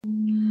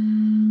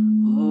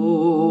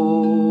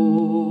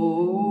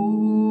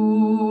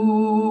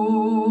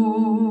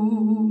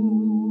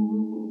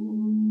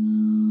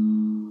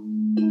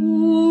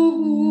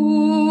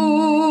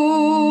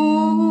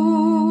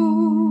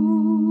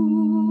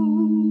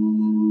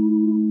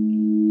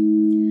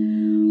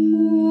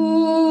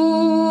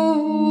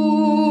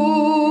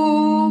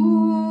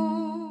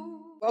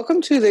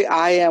welcome to the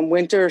IAM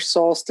Winter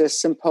Solstice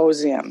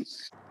Symposium.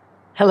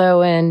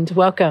 Hello and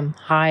welcome.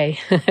 Hi,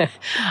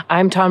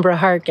 I'm Tambra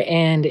Harck,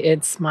 and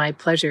it's my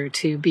pleasure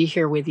to be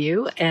here with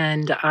you.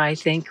 And I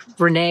thank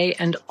Renee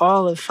and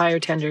all of Fire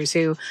Tenders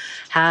who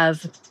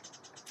have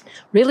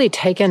really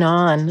taken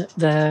on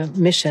the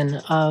mission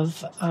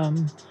of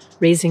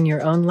raising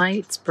your own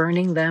lights,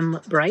 burning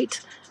them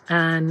bright,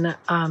 and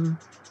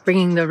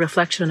bringing the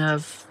reflection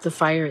of the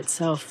fire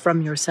itself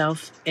from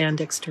yourself and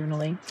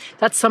externally.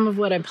 That's some of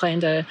what I plan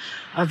to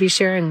be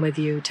sharing with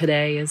you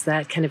today, is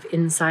that kind of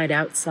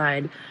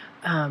inside-outside.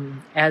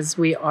 As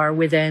we are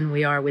within,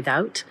 we are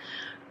without.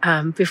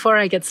 Before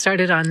I get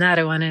started on that,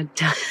 I want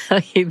to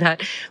tell you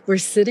that we're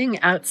sitting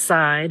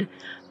outside.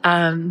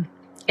 And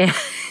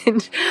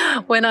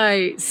when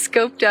I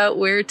scoped out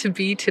where to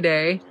be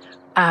today,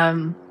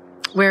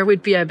 where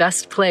would be a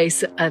best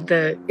place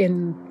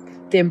in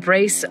the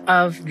embrace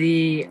of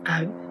the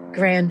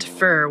grand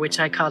fir, which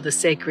I call the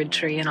sacred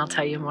tree, and I'll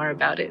tell you more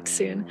about it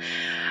soon.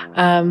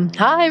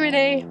 Hi,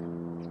 Renee.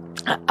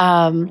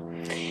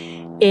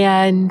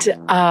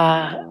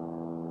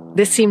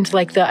 This seemed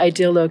like the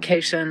ideal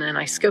location, and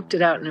I scoped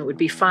it out, and it would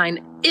be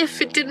fine if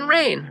it didn't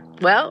rain.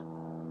 Well,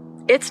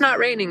 it's not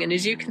raining, and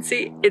as you can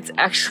see, it's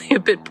actually a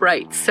bit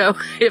bright. So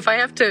if I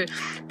have to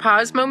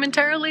pause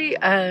momentarily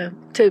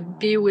to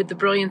be with the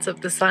brilliance of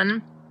the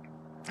sun,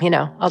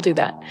 I'll do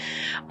that.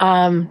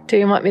 Do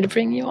you want me to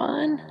bring you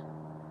on?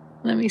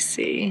 Let me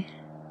see.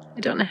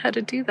 I don't know how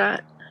to do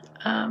that.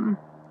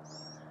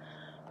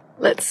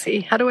 Let's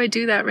see. How do I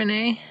do that,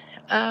 Renee?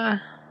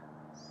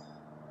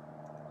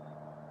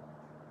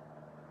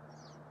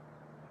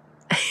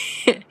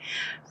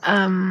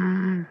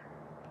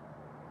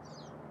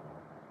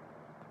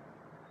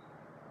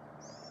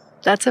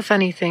 That's a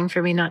funny thing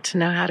for me not to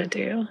know how to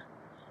do.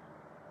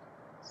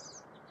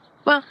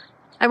 Well,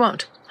 I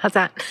won't. How's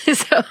that?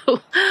 So,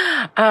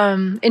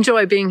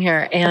 enjoy being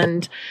here.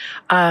 And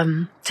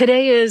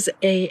today is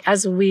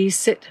as we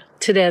sit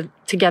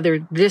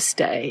together this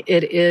day,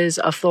 it is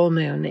a full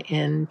moon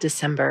in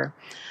December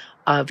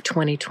of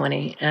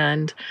 2020.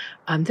 And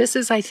this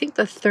is, I think,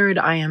 the third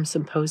IAM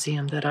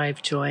Symposium that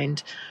I've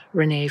joined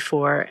Renee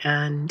for.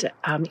 And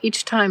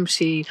each time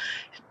she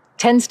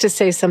tends to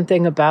say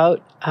something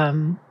about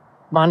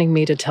wanting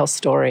me to tell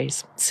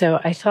stories.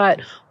 So I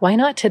thought, why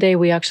not today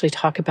we actually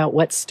talk about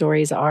what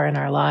stories are in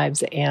our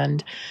lives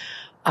and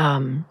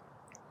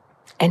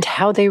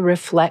how they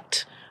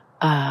reflect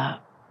our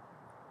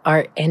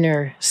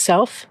inner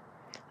self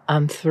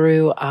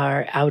through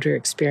our outer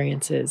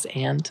experiences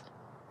and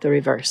the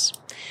reverse.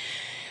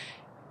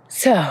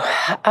 So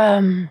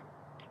I'm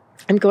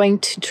going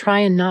to try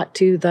and not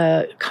do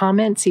the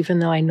comments, even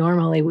though I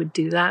normally would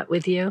do that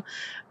with you,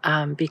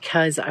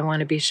 because I want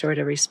to be sure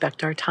to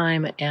respect our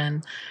time,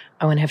 and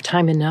I want to have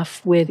time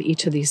enough with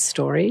each of these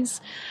stories.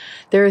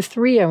 There are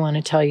 3 I want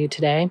to tell you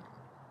today.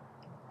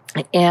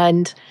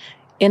 And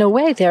in a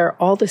way,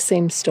 they're all the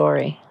same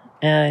story.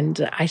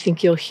 And I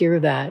think you'll hear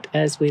that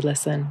as we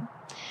listen.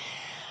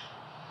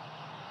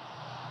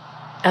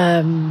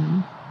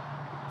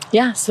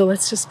 So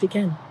let's just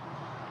begin.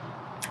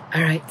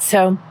 All right.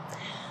 So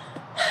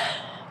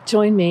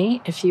join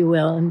me, if you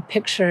will, in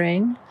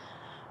picturing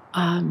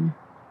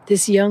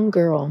this young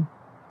girl,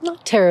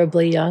 not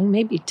terribly young,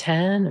 maybe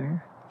 10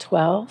 or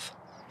 12.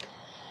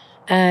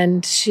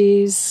 And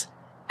she's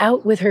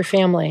out with her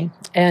family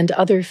and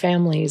other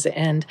families,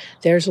 and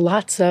there's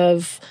lots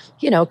of,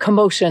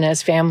 commotion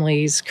as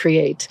families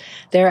create.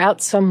 They're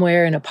out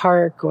somewhere in a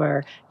park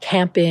or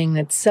camping.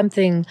 It's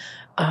something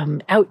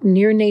out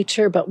near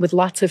nature, but with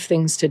lots of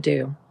things to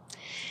do.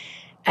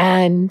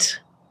 And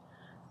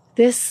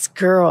this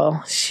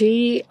girl,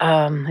 she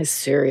is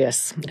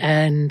serious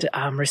and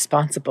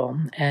responsible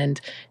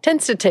and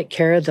tends to take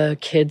care of the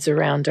kids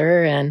around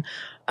her and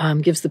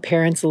gives the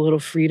parents a little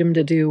freedom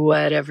to do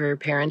whatever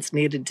parents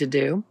needed to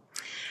do.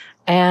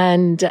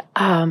 And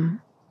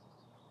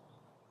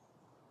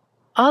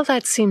all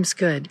that seems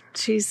good.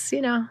 She's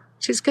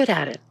good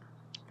at it.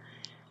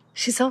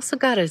 She's also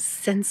got a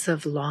sense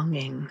of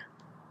longing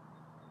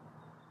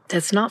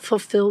that's not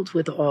fulfilled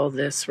with all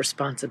this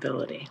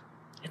responsibility.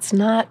 It's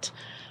not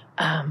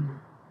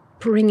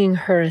bringing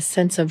her a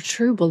sense of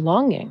true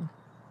belonging.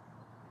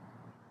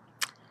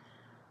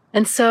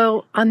 And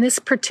so on this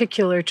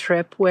particular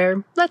trip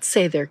where, let's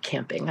say they're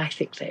camping, I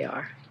think they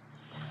are,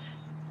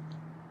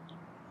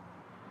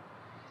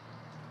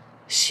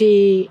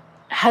 she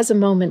has a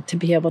moment to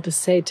be able to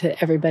say to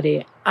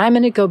everybody, I'm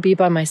going to go be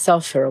by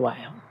myself for a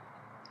while.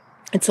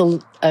 It's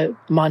a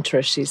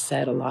mantra she's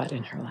said a lot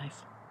in her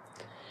life.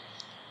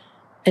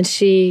 And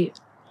she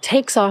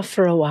takes off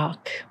for a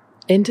walk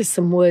into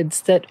some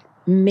woods that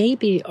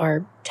maybe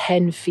are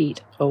 10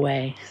 feet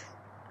away.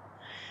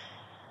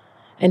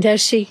 And as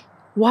she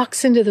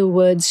walks into the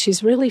woods,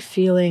 she's really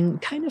feeling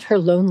kind of her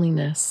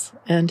loneliness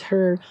and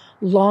her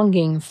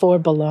longing for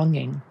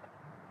belonging.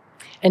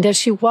 And as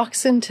she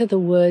walks into the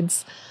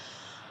woods,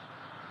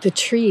 the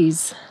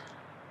trees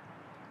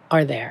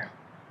are there.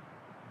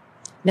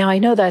 Now, I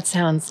know that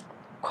sounds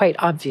quite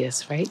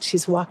obvious, right?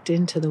 She's walked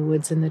into the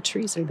woods and the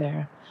trees are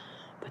there.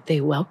 but they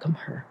welcome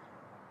her.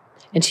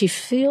 And she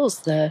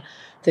feels the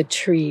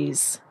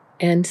trees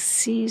and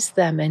sees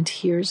them and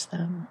hears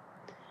them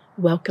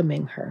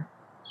welcoming her.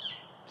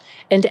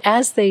 And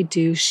as they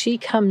do, she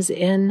comes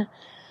in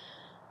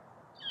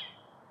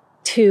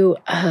to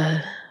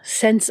a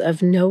sense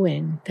of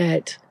knowing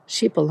that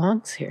she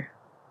belongs here.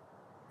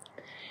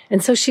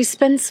 And so she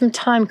spends some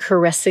time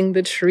caressing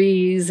the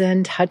trees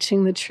and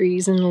touching the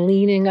trees and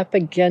leaning up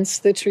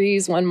against the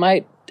trees. One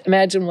might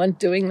imagine one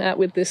doing that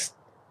with this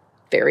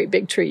very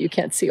big tree. You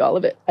can't see all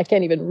of it. I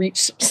can't even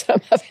reach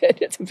some of it.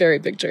 It's a very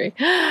big tree.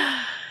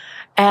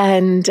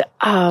 And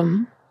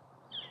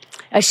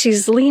as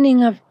she's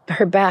leaning up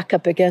her back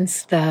up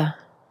against the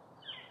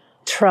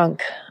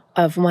trunk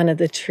of one of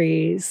the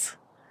trees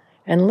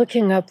and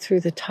looking up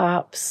through the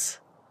tops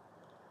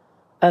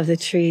of the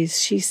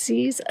trees, she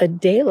sees a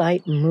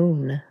daylight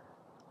moon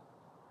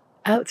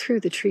out through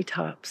the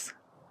treetops.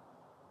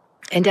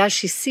 And as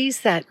she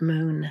sees that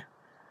moon,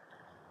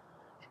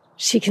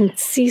 she can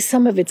see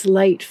some of its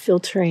light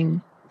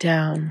filtering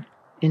down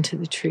into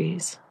the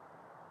trees.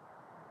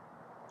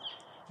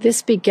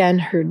 This began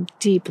her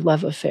deep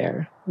love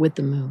affair with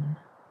the moon.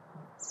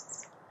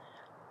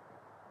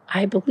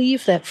 I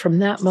believe that from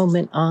that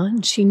moment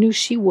on, she knew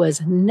she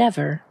was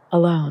never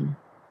alone.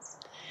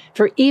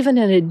 For even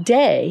in a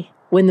day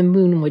when the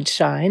moon would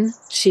shine,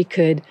 she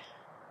could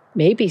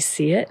maybe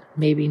see it,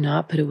 maybe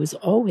not, but it was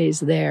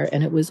always there,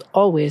 and it was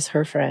always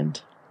her friend.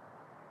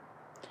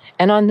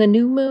 And on the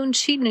new moon,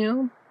 she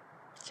knew,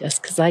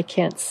 just because I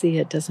can't see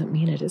it doesn't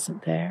mean it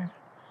isn't there.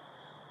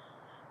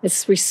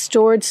 It's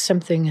restored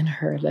something in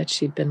her that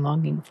she'd been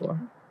longing for.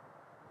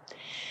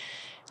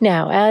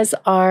 Now, as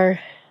our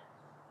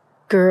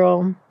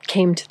girl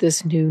came to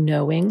this new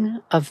knowing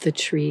of the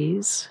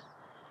trees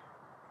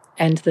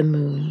and the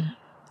moon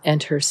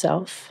and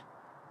herself,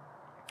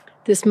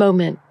 this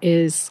moment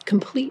is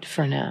complete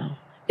for now.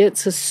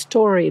 It's a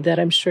story that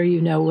I'm sure you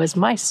know was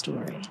my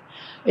story.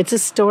 It's a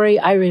story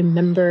I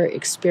remember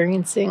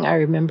experiencing. I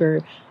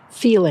remember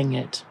feeling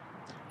it.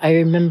 I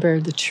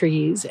remember the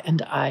trees,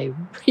 and I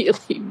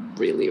really,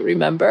 really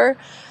remember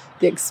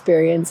the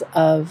experience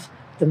of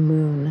the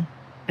moon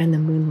and the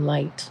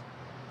moonlight.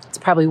 It's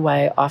probably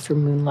why I offer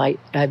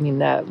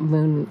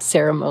moon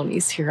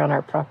ceremonies here on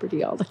our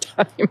property all the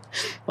time.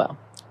 Well,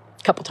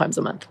 a couple times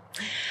a month.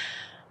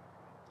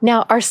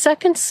 Now, our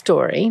second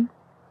story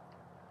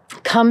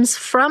comes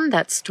from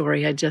that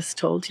story I just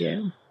told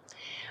you.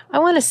 I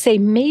want to say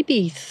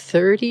maybe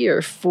 30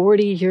 or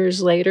 40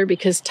 years later,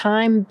 because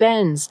time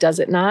bends, does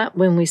it not,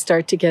 when we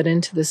start to get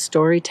into the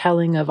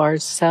storytelling of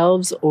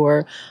ourselves,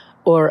 or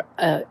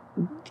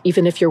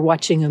even if you're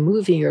watching a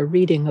movie or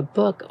reading a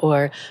book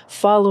or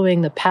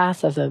following the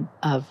path of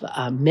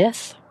a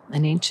myth,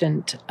 an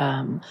ancient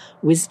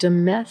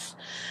wisdom myth,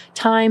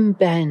 time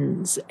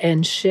bends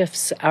and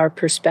shifts our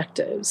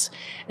perspectives.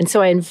 And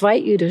so I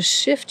invite you to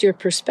shift your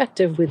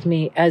perspective with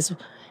me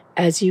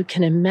as you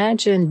can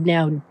imagine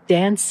now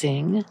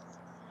dancing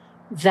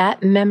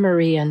that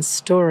memory and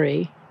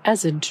story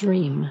as a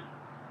dream.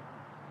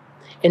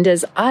 And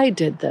as I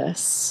did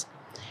this,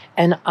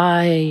 and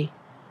I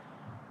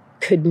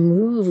could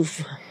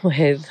move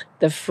with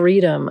the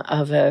freedom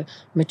of a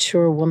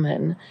mature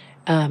woman,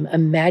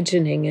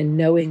 imagining and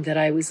knowing that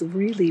I was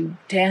really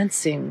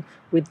dancing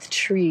with the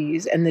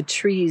trees, and the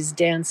trees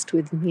danced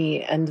with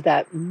me, and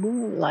that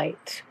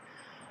moonlight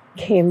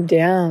came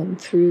down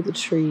through the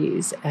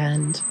trees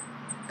and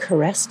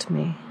caressed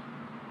me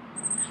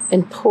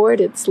and poured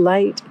its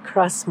light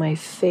across my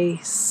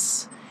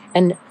face,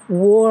 and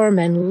warm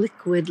and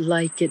liquid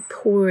like it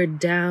poured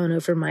down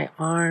over my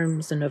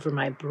arms and over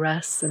my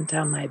breasts and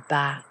down my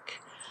back,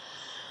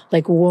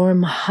 like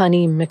warm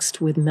honey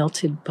mixed with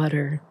melted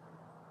butter.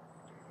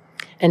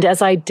 And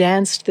as I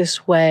danced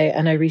this way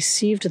and I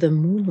received the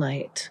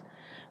moonlight,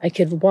 I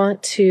could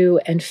want to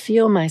and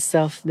feel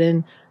myself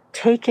then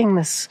taking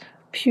this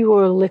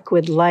pure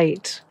liquid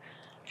light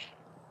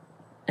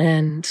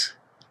and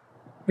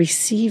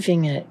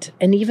receiving it,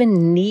 and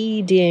even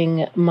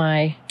kneading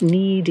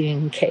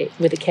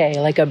with a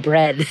K, like a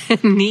bread,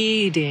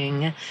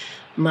 kneading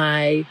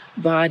my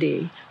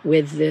body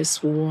with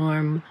this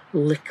warm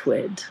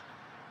liquid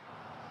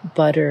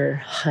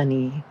butter,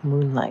 honey,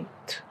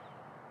 moonlight.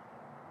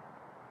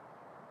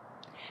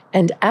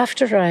 And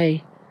after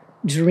I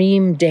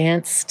dream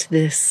danced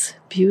this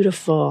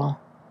beautiful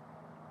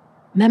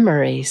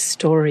memory,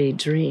 story,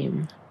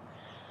 dream,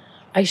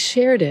 I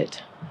shared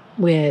it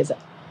with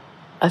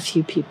a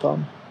few people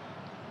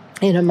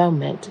in a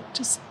moment.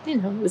 Just,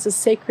 it was a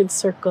sacred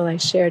circle. I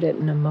shared it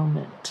in a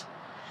moment.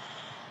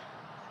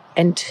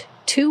 And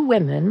two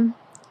women,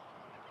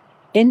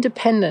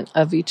 independent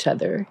of each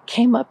other,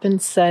 came up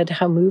and said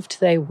how moved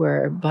they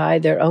were by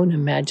their own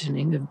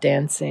imagining of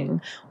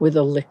dancing with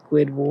a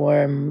liquid,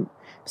 warm,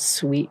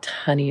 sweet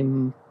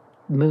honey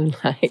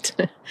moonlight.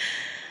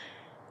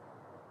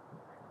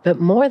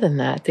 But more than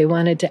that, they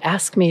wanted to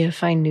ask me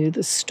if I knew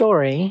the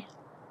story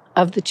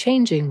of the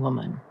changing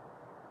woman.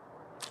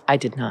 I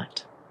did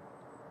not,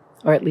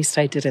 or at least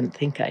I didn't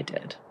think I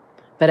did.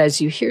 But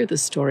as you hear the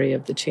story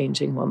of the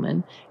changing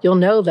woman, you'll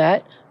know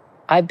that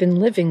I've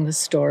been living the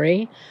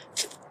story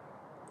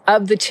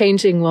of the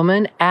changing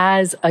woman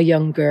as a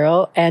young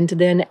girl and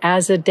then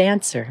as a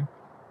dancer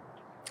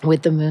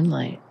with the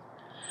moonlight.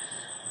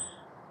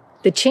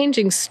 The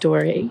changing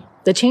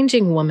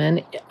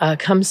woman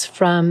comes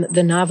from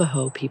the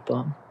Navajo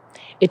people.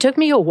 It took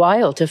me a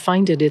while to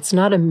find it. It's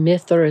not a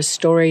myth or a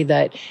story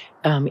that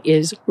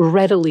is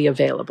readily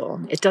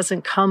available. It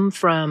doesn't come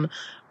from,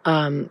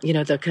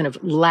 the kind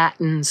of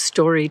Latin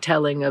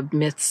storytelling of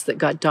myths that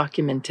got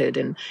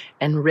documented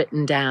and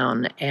written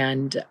down.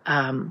 And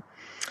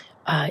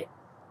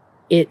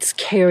it's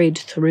carried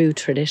through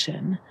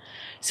tradition.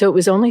 So it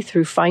was only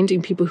through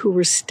finding people who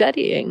were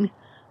studying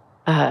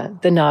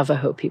the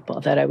Navajo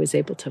people that I was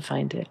able to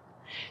find it.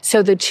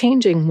 So the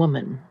changing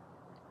woman,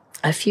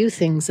 a few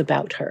things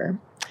about her.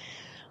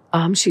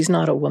 She's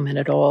not a woman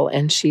at all,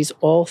 and she's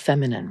all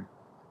feminine.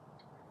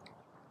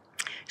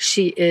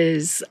 She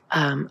is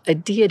a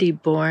deity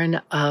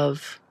born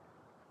of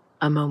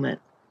a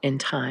moment in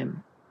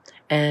time.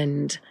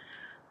 And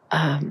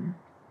in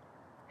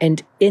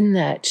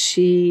that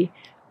she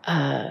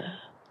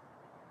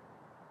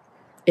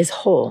is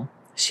whole.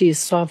 She is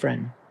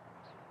sovereign.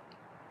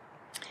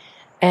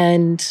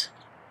 And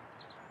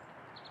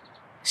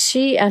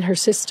she and her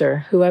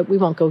sister, we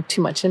won't go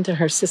too much into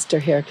her sister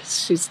here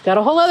because she's got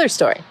a whole other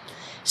story.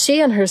 She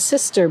and her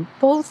sister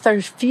both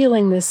are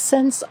feeling this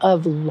sense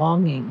of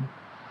longing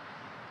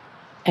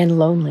and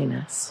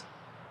loneliness.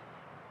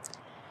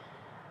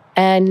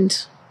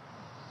 And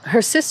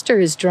her sister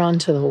is drawn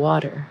to the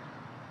water,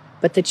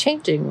 but the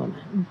changing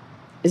woman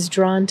is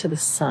drawn to the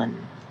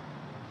sun.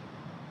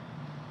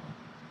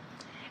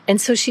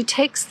 And so she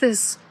takes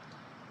this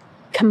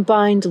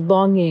combined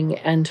longing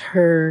and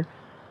her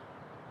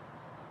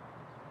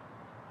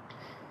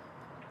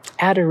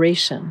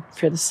adoration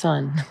for the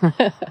sun.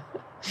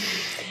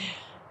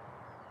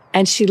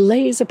 And she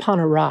lays upon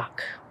a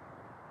rock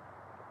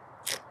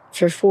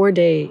for 4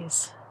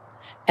 days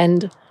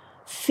and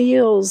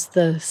feels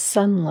the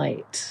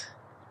sunlight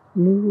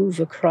move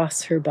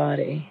across her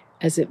body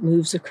as it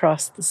moves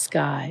across the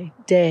sky,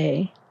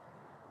 day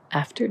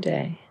after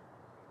day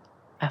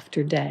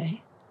after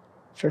day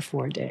for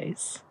 4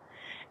 days.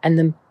 And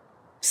the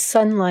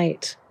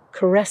sunlight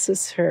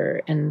caresses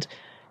her and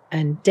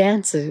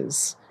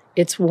dances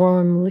its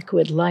warm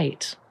liquid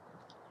light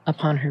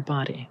upon her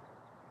body.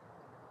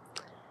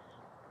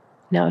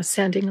 Now,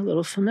 sounding a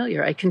little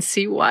familiar, I can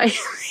see why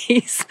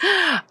these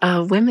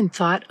women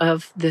thought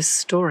of this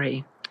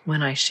story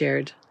when I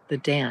shared the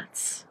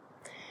dance.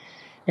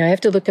 Now, I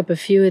have to look up a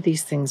few of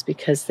these things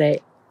because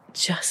they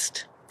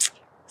just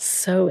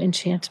so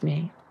enchant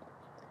me.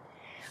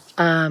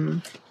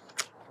 And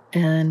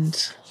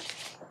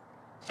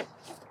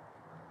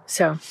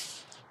so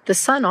the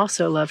sun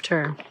also loved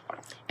her.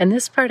 And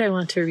this part I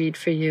want to read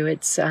for you.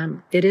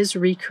 It is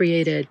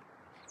recreated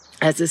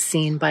as a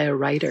scene by a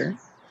writer.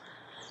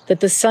 That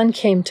the sun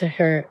came to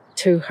her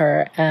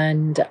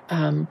and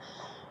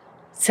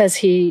says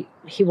he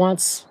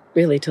wants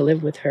really to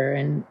live with her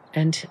and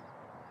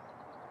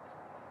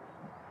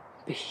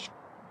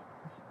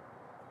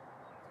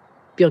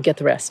you'll get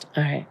the rest.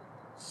 All right.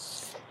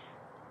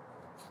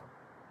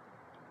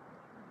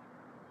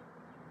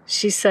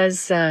 She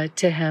says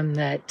to him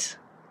that,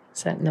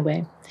 is that in the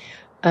way?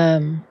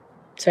 Sorry,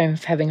 I'm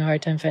having a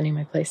hard time finding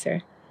my place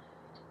there.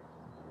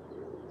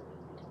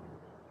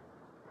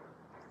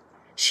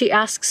 She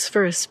asks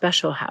for a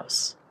special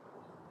house.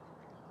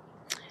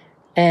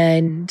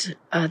 And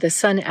the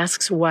sun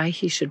asks why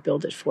he should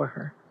build it for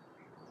her.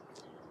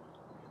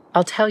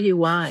 I'll tell you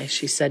why,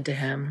 she said to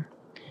him.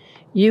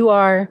 You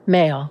are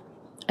male,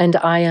 and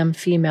I am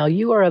female.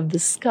 You are of the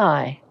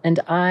sky,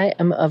 and I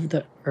am of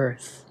the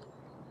earth.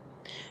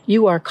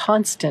 You are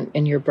constant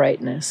in your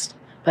brightness,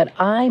 but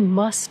I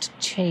must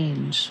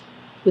change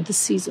with the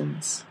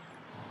seasons.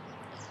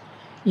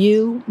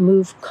 You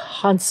move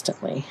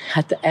constantly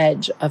at the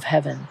edge of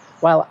heaven,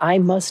 while I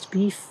must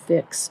be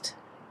fixed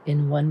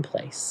in one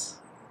place.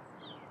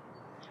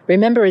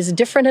 Remember, as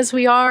different as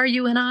we are,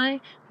 you and I,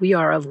 we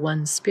are of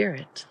one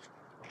spirit.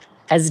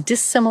 As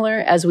dissimilar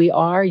as we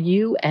are,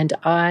 you and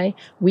I,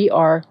 we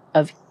are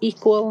of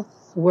equal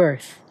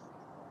worth.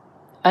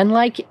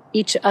 Unlike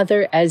each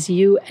other as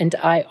you and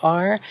I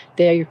are,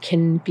 there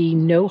can be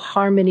no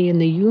harmony in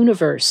the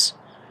universe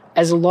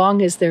as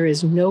long as there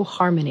is no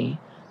harmony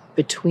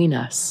between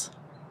us.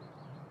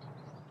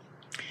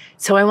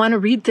 So I want to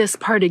read this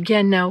part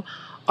again. Now,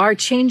 our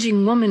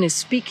changing woman is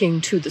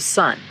speaking to the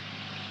sun.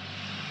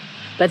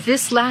 But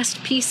this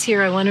last piece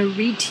here, I want to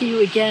read to you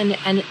again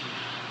and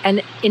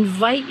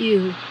invite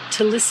you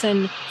to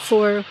listen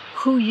for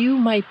who you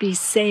might be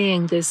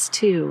saying this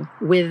to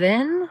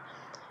within,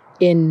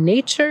 in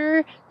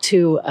nature,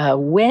 to a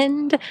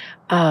wind,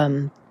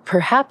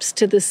 perhaps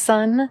to the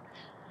sun,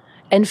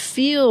 and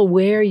feel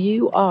where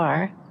you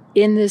are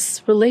in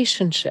this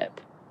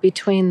relationship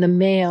between the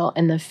male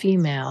and the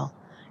female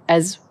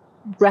as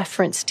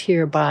referenced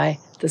here by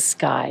the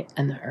sky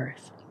and the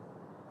earth.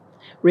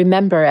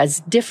 Remember, as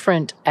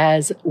different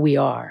as we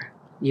are,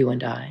 you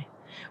and I,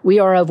 We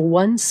are of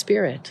one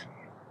spirit.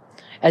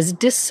 As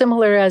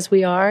dissimilar as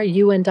we are,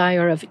 you and I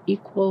are of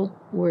equal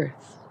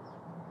worth.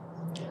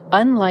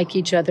 Unlike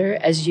each other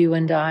as you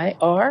and I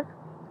are,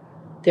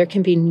 there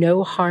can be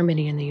no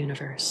harmony in the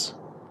universe.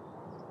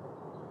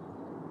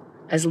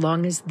 As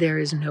long as there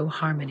is no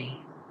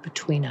harmony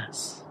between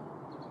us.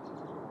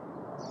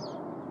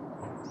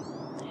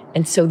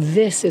 And so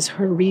this is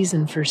her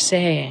reason for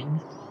saying,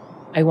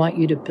 I want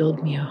you to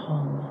build me a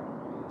home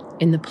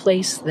in the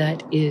place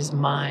that is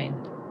mine,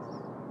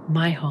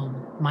 my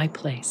home, my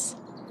place,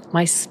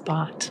 my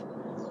spot,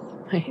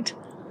 right?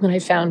 When I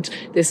found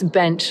this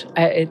bench,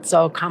 it's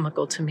all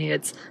comical to me.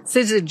 It's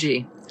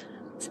syzygy,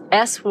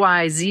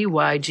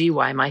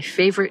 S-Y-Z-Y-G-Y, my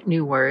favorite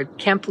new word.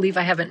 Can't believe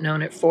I haven't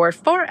known it for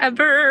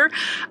forever.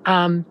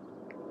 And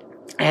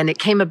it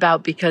came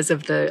about because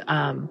of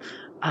the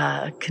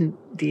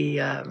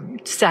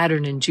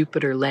Saturn and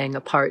Jupiter laying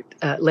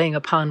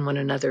upon one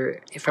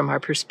another from our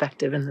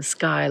perspective in the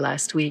sky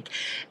last week.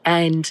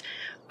 And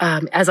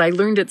as I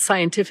learned it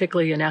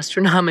scientifically and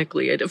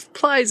astronomically, it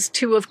applies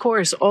to, of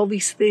course, all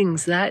these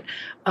things that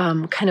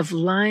kind of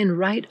line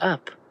right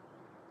up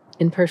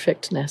in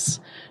perfectness.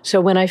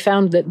 So when I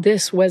found that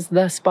this was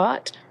the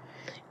spot,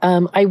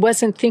 I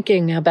wasn't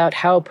thinking about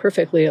how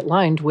perfectly it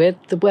lined with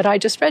what I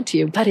just read to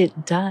you, but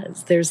it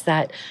does. There's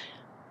that,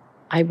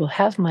 I will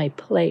have my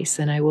place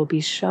and I will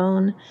be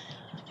shown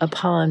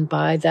upon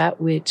by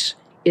that which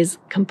is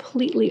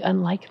completely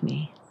unlike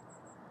me.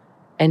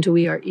 And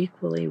we are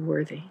equally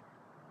worthy.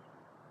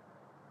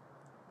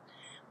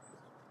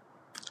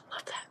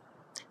 Love that.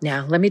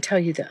 Now, let me tell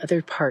you the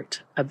other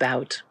part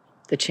about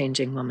the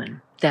changing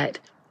woman that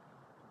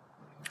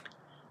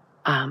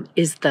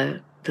is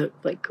the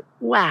like,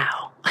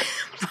 wow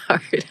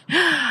part.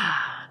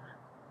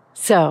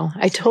 So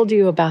I told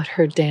you about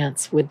her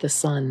dance with the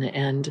sun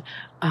and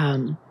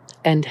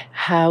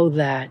how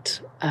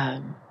that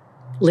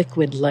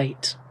liquid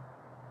light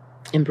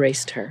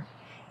embraced her.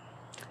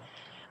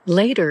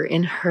 Later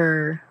in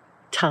her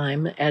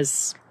time,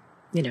 as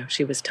you know,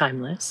 she was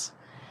timeless.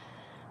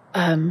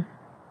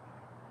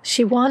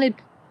 She wanted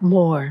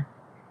more.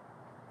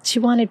 She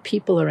wanted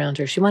people around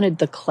her. She wanted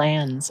the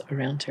clans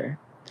around her.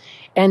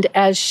 And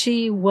as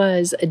she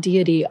was a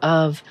deity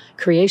of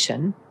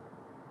creation,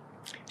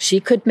 she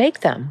could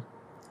make them.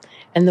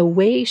 And the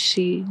way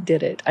she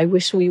did it, I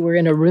wish we were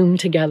in a room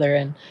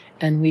together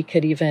and we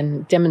could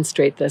even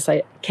demonstrate this.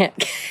 I can't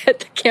get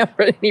the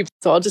camera any,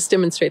 so I'll just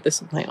demonstrate this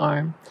with my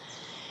arm.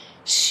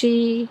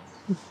 She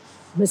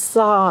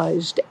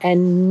massaged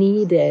and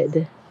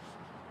kneaded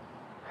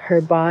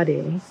her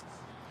body.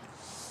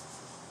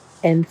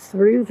 And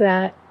through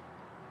that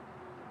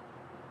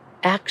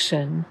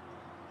action,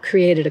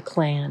 created a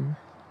clan.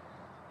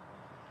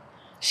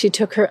 She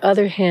took her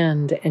other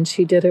hand and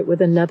she did it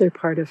with another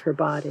part of her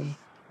body.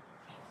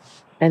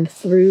 And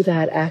through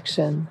that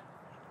action,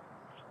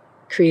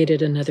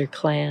 created another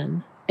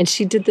clan. And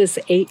she did this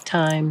 8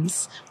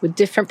 times with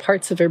different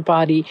parts of her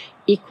body,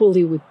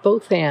 equally with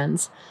both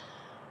hands,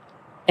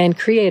 and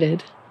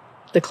created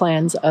the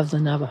clans of the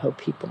Navajo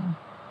people.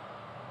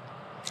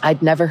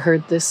 I'd never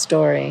heard this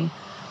story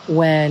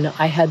when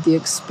I had the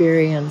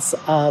experience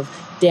of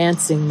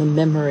dancing the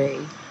memory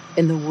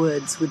in the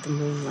woods with the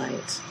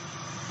moonlight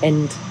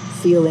and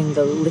feeling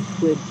the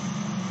liquid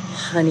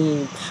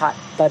honey pot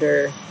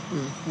butter,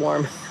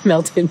 warm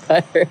melted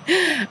butter,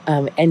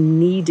 and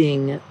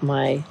kneading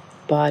my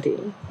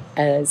body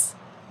as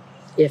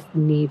if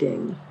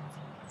kneading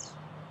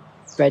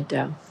bread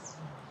dough.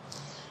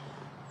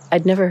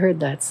 I'd never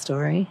heard that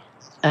story.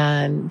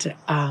 And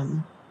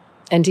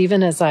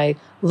even as I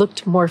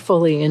looked more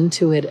fully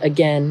into it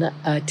again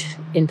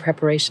in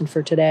preparation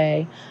for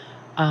today,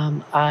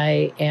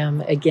 I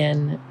am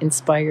again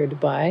inspired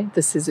by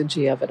the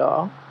syzygy of it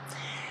all.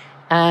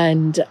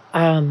 And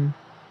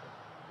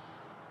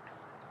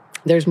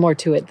there's more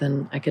to it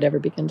than I could ever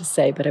begin to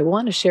say, but I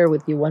want to share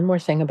with you one more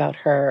thing about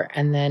her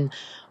and then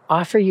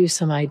offer you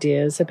some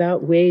ideas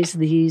about ways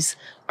these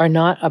are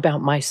not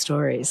about my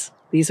stories.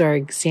 These are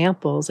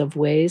examples of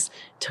ways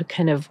to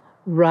kind of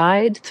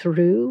ride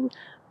through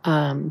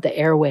the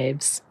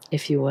airwaves,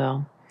 if you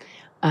will,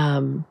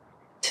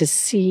 to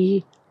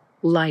see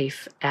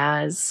life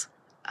as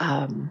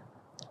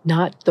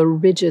not the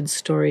rigid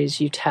stories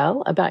you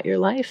tell about your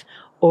life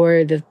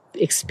or the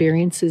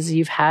experiences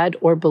you've had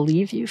or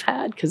believe you've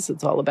had, because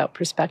it's all about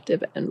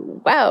perspective.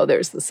 And wow,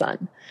 there's the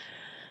sun.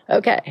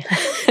 Okay,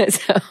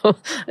 so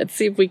let's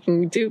see if we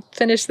can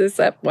finish this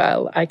up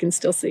while I can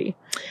still see.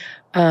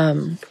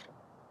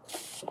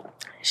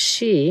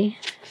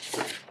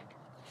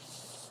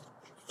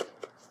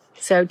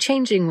 So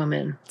changing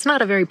woman. It's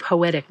not a very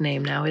poetic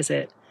name now, is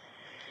it?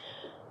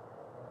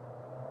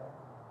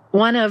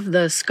 One of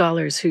the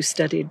scholars who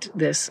studied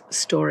this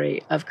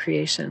story of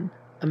creation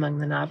among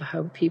the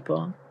Navajo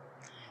people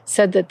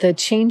said that the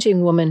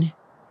changing woman,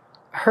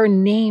 her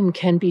name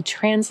can be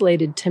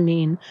translated to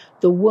mean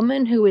the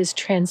woman who is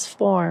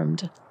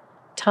transformed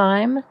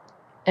time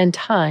and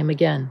time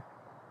again.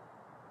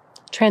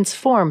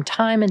 Transformed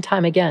time and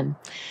time again.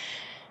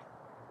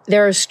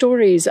 There are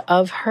stories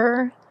of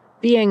her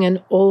being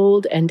an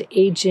old and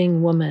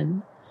aging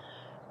woman,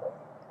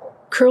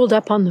 curled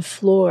up on the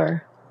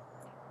floor,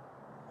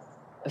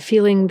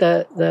 feeling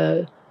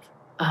the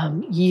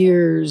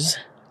years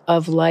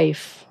of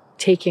life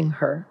taking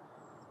her.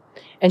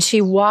 And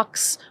she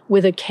walks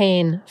with a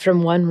cane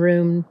from one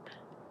room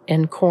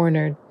and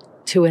corner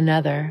to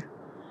another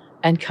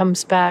and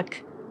comes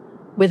back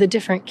with a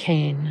different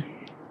cane,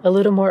 a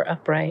little more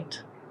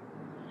upright,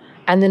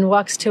 and then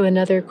walks to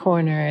another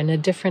corner in a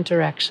different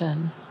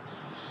direction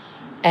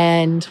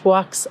and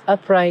walks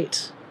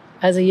upright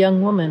as a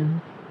young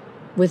woman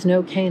with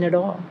no cane at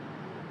all,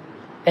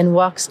 and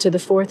walks to the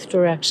fourth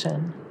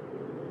direction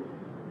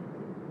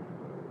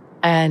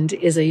and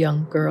is a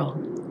young girl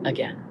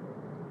again.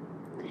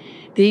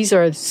 These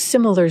are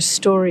similar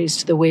stories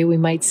to the way we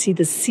might see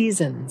the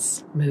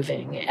seasons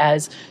moving,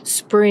 as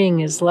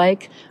spring is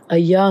like a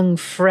young,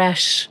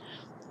 fresh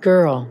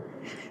girl.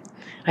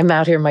 I'm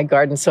out here in my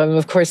garden, so I'm,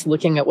 of course,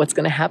 looking at what's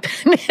going to happen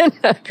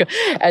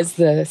as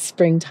the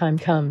springtime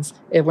comes.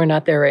 We're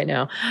not there right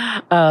now.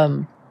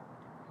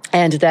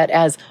 And that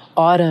as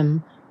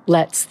autumn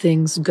lets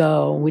things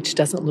go, which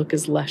doesn't look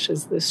as lush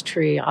as this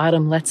tree,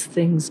 autumn lets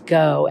things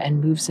go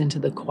and moves into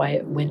the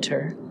quiet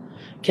winter,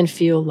 can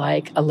feel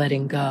like a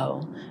letting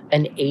go,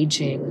 an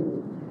aging.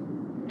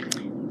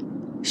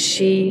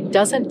 She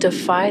doesn't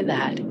defy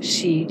that.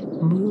 She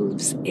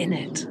moves in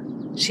it.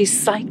 She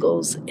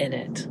cycles in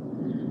it.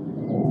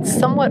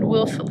 Somewhat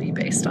willfully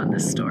based on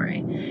this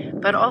story,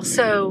 but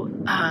also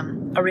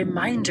a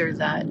reminder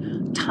that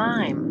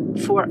time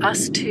for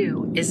us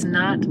too is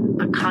not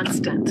a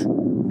constant.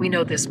 We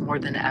know this more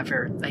than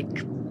ever.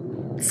 Like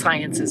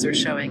sciences are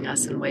showing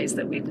us in ways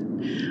that we've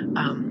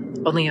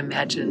only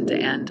imagined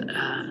and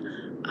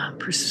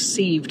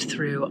perceived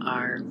through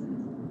our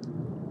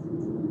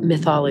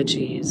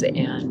mythologies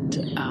and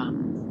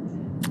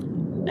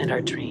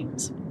our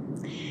dreams.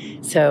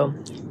 So,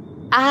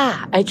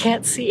 I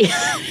can't see.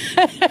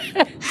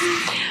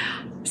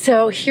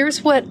 So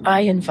here's what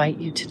I invite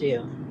you to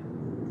do.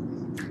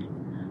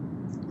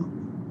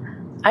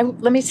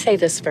 Let me say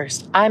this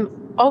first. I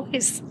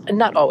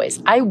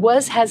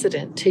was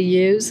hesitant to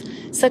use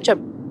such a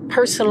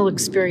personal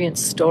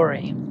experience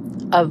story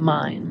of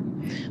mine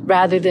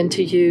rather than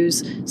to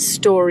use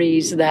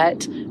stories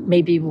that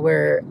maybe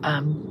were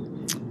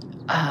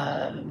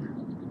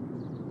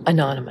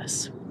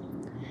anonymous.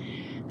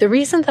 The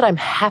reason that I'm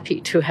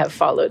happy to have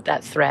followed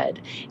that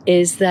thread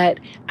is that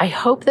I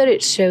hope that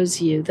it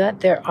shows you that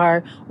there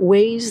are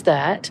ways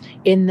that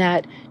in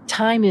that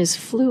time is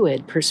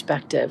fluid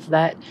perspective,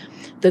 that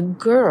the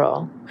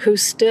girl who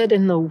stood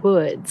in the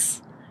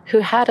woods, who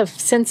had a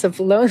sense of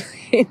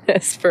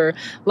loneliness for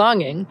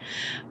longing,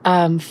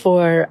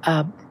 for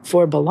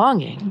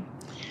belonging,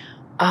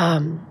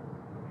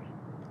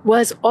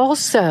 was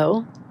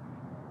also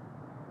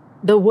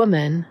the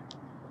woman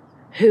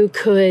who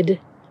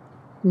could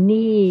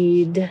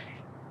knead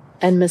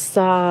and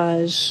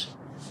massage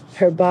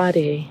her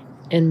body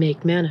and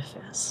make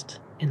manifest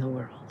in the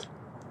world.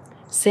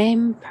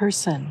 Same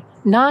person,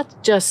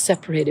 not just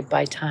separated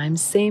by time,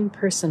 same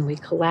person. We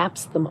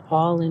collapse them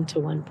all into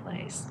one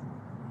place.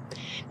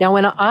 Now,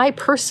 when I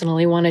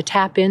personally want to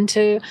tap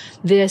into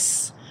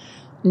this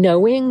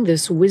knowing,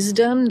 this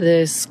wisdom,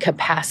 this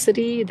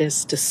capacity,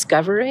 this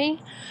discovery,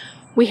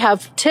 we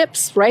have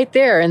tips right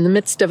there in the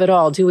midst of it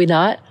all, do we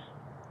not?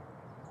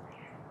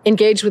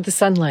 Engage with the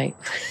sunlight.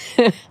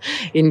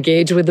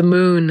 Engage with the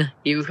moon.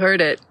 You've heard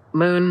it.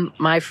 Moon,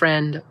 my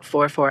friend,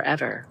 for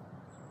forever.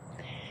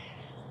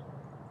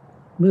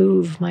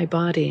 Move my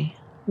body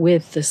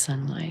with the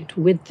sunlight,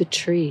 with the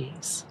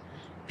trees.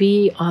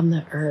 Be on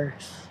the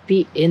earth.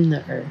 Be in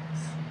the earth.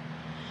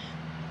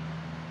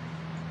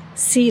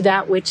 See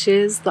that which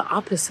is the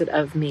opposite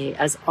of me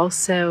as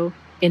also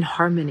in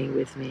harmony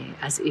with me,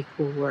 as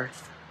equal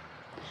worth.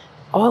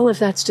 All of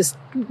that's just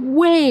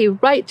way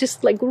right,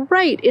 just like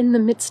right in the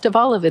midst of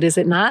all of it, is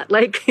it not?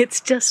 Like, it's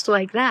just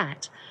like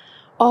that.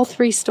 All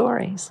three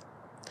stories.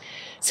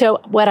 So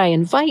what I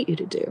invite you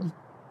to do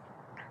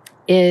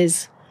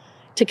is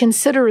to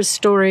consider a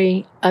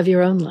story of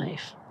your own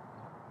life.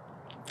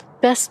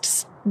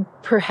 Best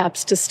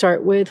perhaps to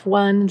start with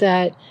one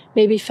that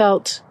maybe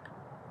felt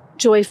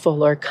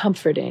joyful or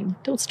comforting.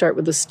 Don't start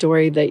with a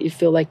story that you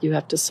feel like you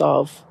have to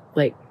solve,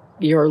 like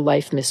your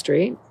life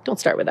mystery. Don't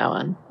start with that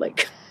one.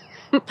 Like,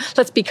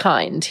 let's be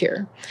kind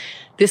here.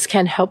 This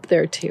can help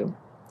there too.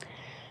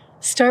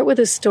 Start with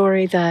a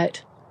story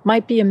that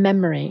might be a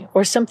memory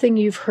or something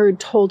you've heard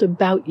told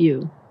about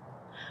you,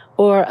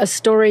 or a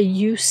story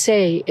you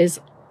say is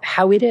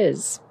how it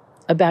is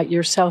about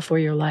yourself or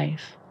your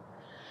life.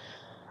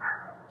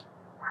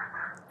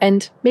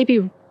 And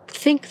maybe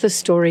think the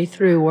story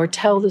through or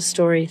tell the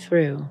story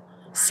through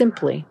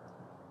simply.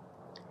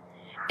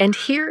 And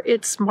here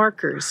it's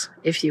markers,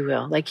 if you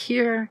will. Like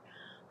here,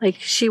 like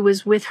she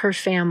was with her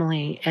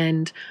family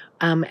and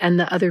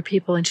the other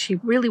people, and she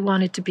really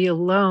wanted to be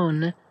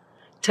alone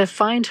to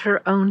find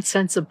her own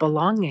sense of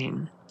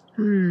belonging.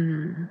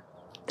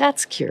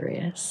 That's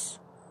curious.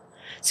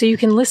 So you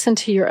can listen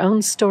to your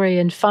own story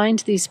and find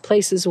these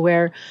places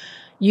where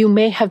you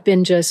may have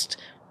been just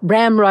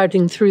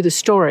ramrodding through the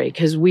story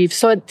because we've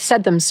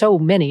said them so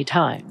many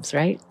times,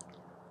 right?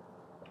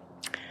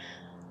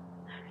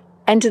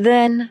 And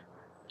then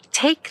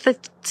take the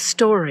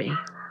story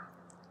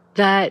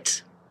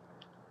that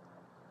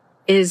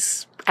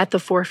is at the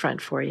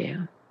forefront for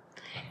you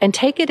and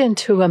take it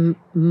into a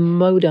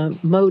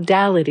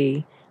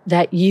modality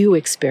that you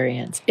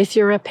experience. If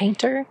you're a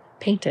painter,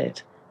 paint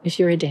it. If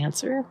you're a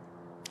dancer,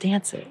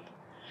 dance it.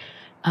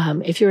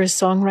 If you're a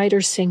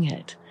songwriter, sing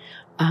it.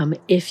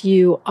 If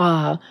you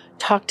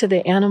talk to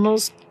the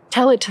animals,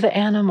 tell it to the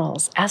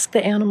animals. Ask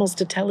the animals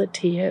to tell it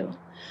to you.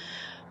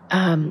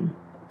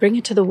 Bring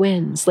it to the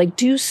winds. Like,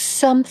 do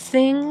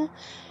something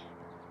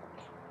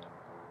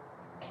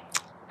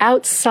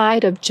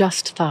outside of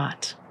just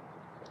thought,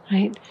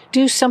 right?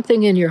 Do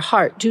something in your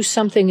heart. Do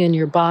something in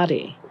your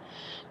body.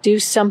 Do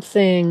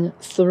something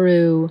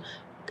through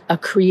a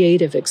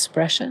creative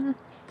expression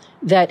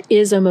that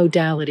is a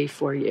modality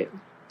for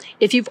you.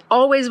 If you've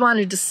always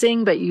wanted to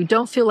sing, but you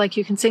don't feel like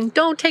you can sing,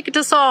 don't take it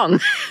to song.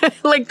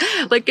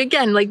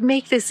 Again,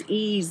 make this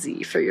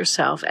easy for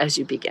yourself as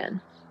you begin.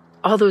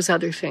 All those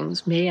other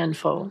things may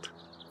unfold.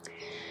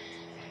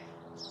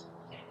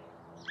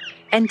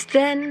 And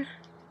then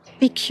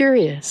be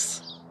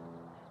curious.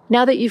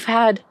 Now that you've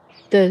had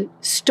the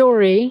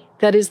story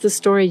that is the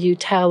story you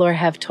tell or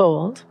have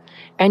told,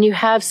 and you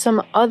have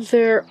some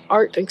other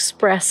art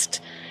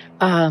expressed,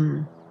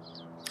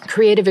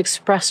 creative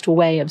expressed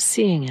way of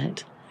seeing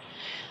it,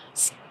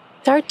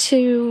 start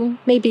to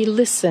maybe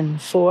listen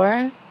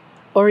for,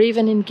 or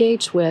even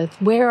engage with,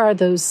 where are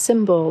those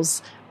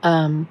symbols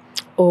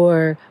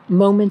or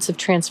moments of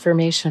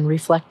transformation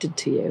reflected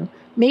to you?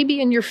 Maybe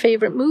in your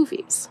favorite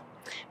movies.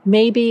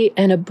 Maybe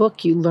in a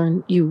book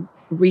you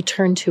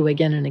return to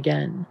again and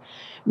again.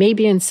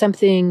 Maybe in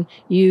something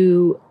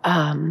maybe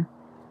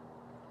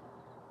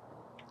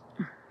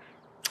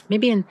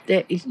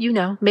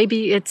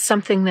it's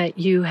something that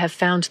you have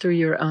found through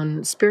your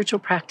own spiritual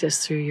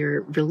practice, through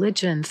your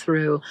religion,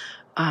 through,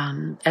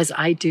 as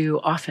I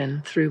do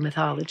often, through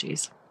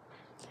mythologies.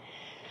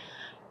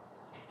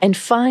 And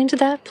find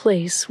that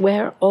place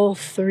where all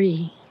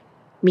three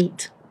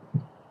meet,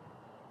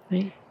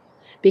 right?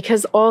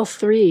 Because all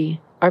three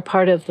are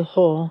part of the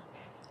whole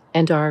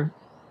and are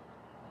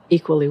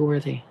equally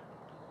worthy.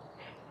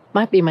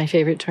 Might be my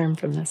favorite term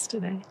from this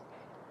today.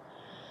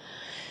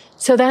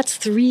 So that's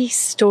 3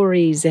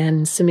 stories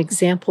and some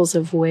examples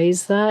of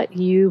ways that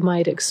you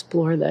might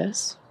explore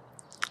this.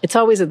 It's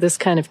always at this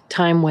kind of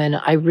time when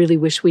I really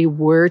wish we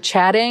were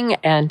chatting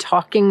and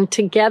talking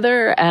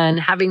together and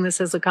having this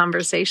as a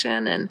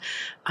conversation.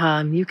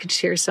 And you could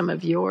share some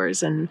of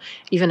yours and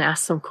even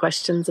ask some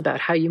questions about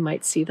how you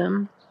might see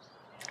them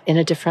in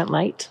a different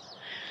light.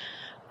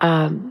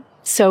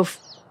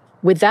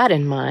 With that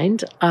in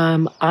mind,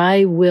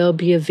 I will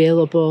be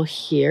available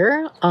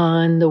here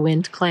on the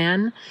Wind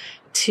Clan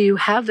to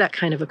have that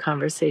kind of a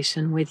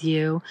conversation with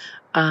you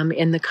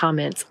in the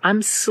comments.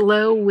 I'm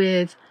slow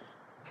with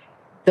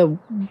the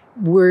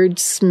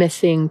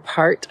wordsmithing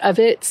part of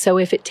it, so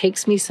if it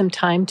takes me some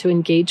time to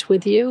engage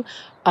with you,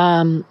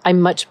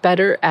 I'm much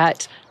better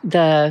at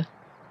the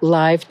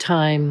live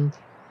time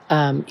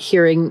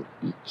hearing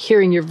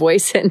your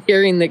voice and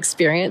hearing the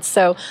experience.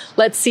 So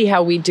let's see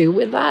how we do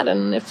with that.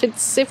 And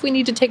if we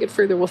need to take it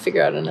further, we'll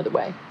figure out another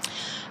way.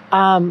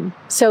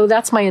 So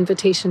that's my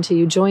invitation to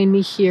you. Join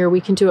me here.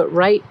 We can do it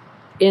right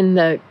in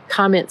the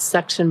comments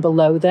section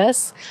below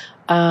this.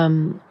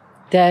 I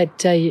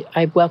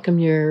welcome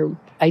your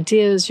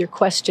ideas, your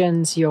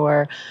questions,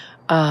 your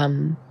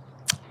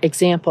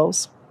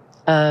examples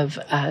of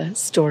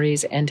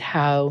stories and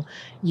how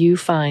you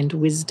find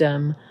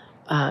wisdom,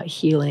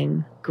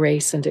 healing,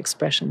 grace, and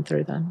expression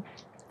through them.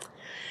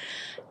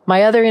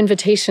 My other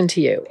invitation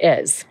to you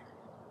is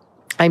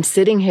I'm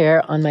sitting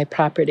here on my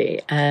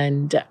property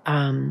and that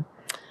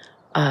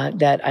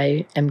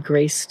I am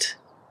graced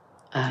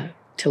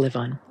to live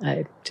on.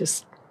 I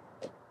just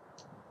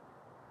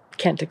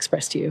can't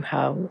express to you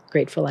how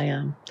grateful I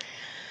am.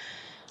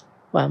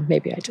 Well,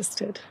 maybe I just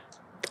did.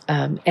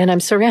 And I'm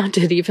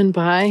surrounded even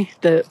by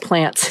the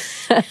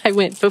plants. I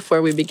went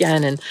before we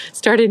began and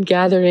started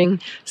gathering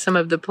some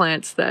of the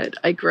plants that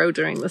I grow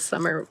during the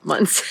summer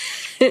months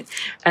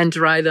and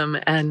dry them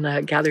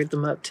and gathered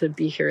them up to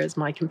be here as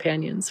my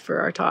companions for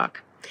our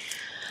talk.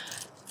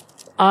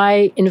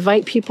 I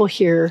invite people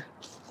here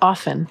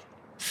often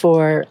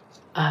for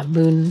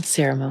moon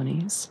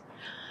ceremonies.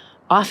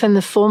 Often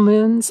the full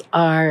moons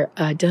are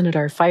done at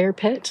our fire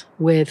pit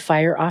with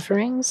fire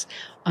offerings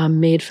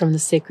made from the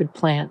sacred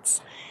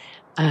plants.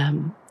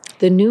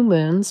 The new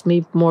moons,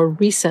 more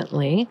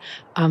recently,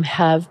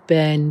 have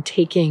been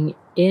taking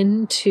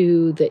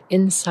into the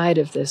inside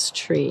of this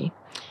tree.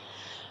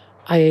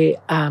 I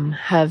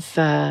have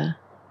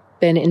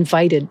been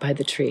invited by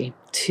the tree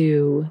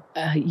to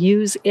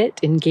use it,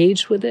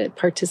 engage with it,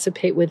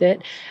 participate with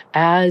it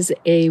as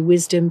a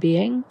wisdom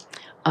being.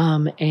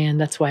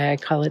 And that's why I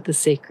call it the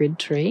sacred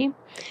tree.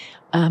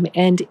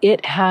 And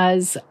it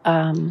has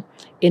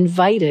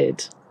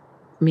invited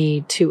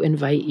me to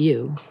invite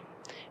you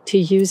to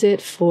use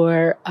it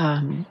for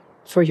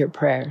your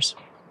prayers.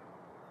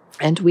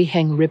 And we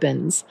hang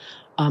ribbons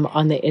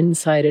on the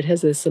inside. It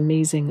has this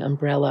amazing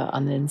umbrella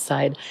on the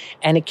inside.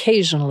 And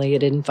occasionally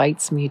it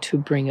invites me to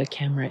bring a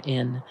camera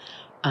in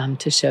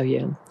to show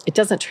you. It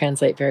doesn't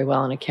translate very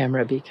well on a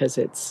camera because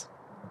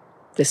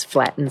this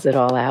flattens it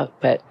all out.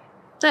 But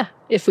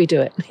if we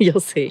do it, you'll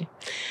see.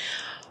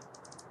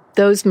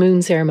 Those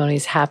moon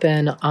ceremonies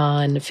happen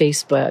on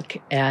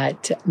Facebook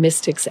at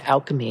Mystics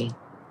Alchemy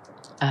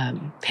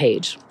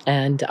page.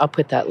 And I'll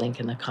put that link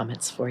in the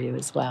comments for you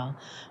as well.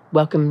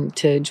 Welcome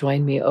to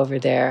join me over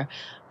there.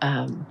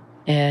 And,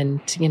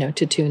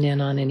 to tune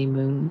in on any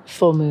moon,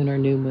 full moon or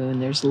new moon.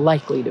 There's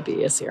likely to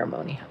be a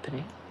ceremony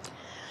happening.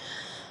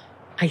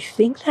 I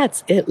think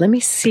that's it. Let me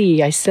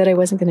see. I said I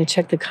wasn't going to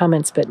check the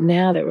comments, but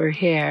now that we're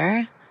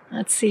here,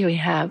 let's see. We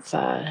have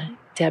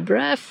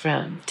Deborah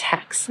from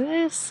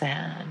Texas,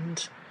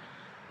 and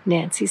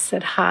Nancy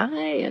said hi,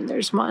 and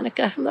there's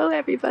Monica. Hello,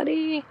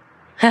 everybody.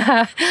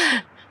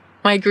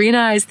 My green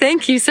eyes.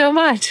 Thank you so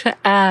much.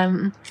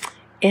 And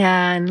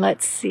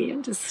let's see.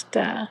 I'm just...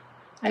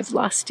 I've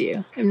lost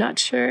you. I'm not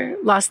sure.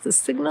 Lost the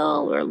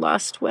signal or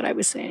lost what I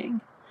was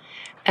saying.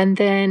 And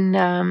then,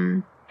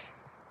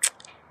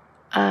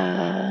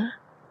 oh,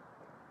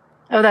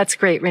 that's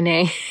great,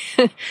 Renee.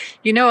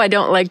 I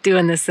don't like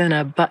doing this in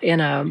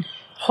a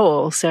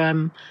hole. So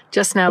I'm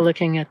just now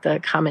looking at the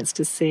comments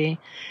to see.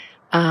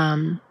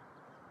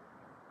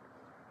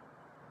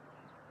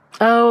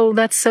 Oh,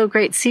 that's so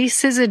great. See,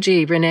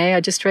 syzygy, Renee.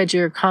 I just read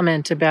your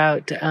comment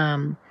about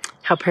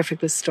how perfect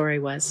this story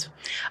was.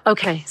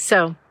 Okay,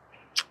 so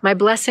my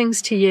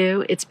blessings to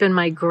you. It's been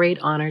my great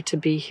honor to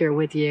be here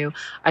with you.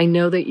 I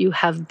know that you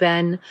have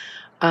been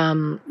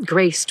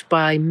graced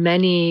by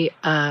many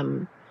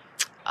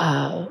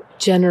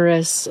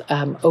generous,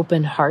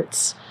 open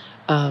hearts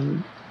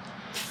from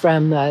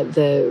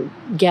the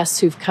guests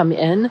who've come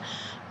in.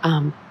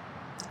 And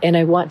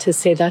I want to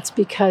say that's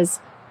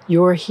because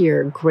you're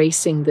here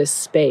gracing this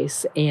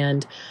space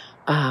and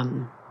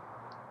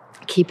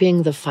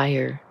keeping the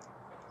fire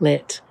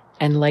lit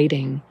and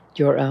lighting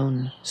your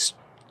own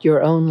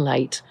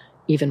light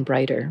even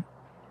brighter.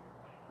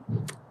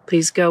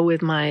 Please go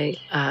with my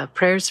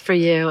prayers for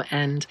you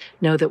and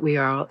know that we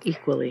are all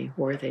equally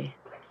worthy.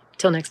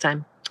 Till next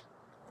time,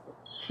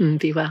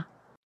 be well.